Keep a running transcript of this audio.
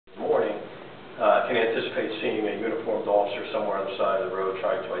seeing a uniformed officer somewhere on the side of the road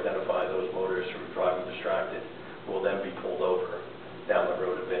trying to identify those motorists who are driving distracted will then be pulled over down the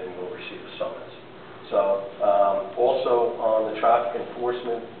road a bit and will receive a summons. So also on the traffic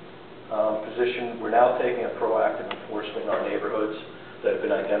enforcement position, we're now taking a proactive enforcement in our neighborhoods that have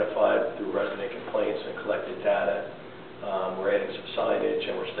been identified through resident complaints and collected data. We're adding some signage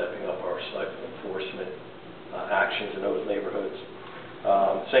and we're stepping up our selective enforcement actions in those neighborhoods.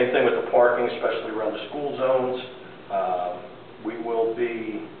 Same thing with the parking, especially around the school zones. We will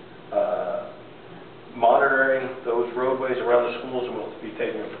be monitoring those roadways around the schools, and we'll be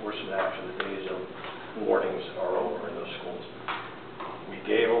taking enforcement action the days of warnings are over in those schools. We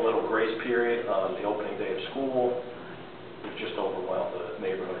gave a little grace period on the opening day of school. We've just overwhelmed the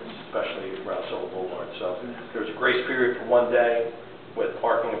neighborhoods, especially around Silver Boulevard. So there's a grace period for one day with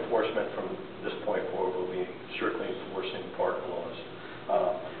parking enforcement. From this point forward, we'll be strictly enforcing parking laws.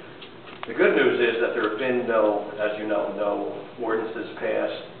 The good news is that there have been as you know, no ordinances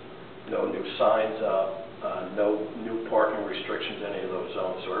passed, no new signs up, no new parking restrictions in any of those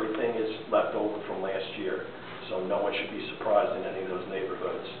zones. So everything is left over from last year. So no one should be surprised in any of those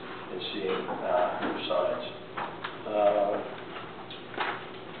neighborhoods in seeing new signs.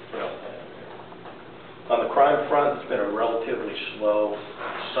 On the crime front, it's been a relatively slow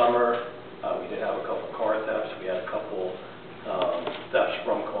summer. We did have a couple car thefts. We had a couple thefts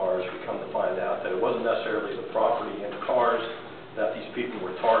from cars. We come to find out that it wasn't necessarily the property and the cars that these people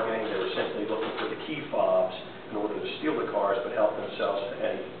were targeting. They were simply looking for the key fobs in order to steal the cars, but help themselves to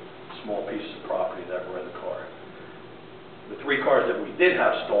any small pieces of property that were in the car. The 3 cars that we did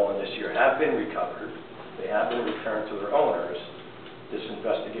have stolen this year have been recovered. They have been returned to their owners. This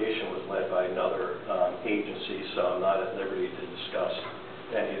investigation was led by another agency, so I'm not at liberty to discuss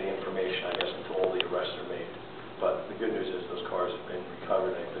any of the information, I guess, until all the arrests are made. But the good news is those cars have been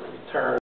recovered and have been returned.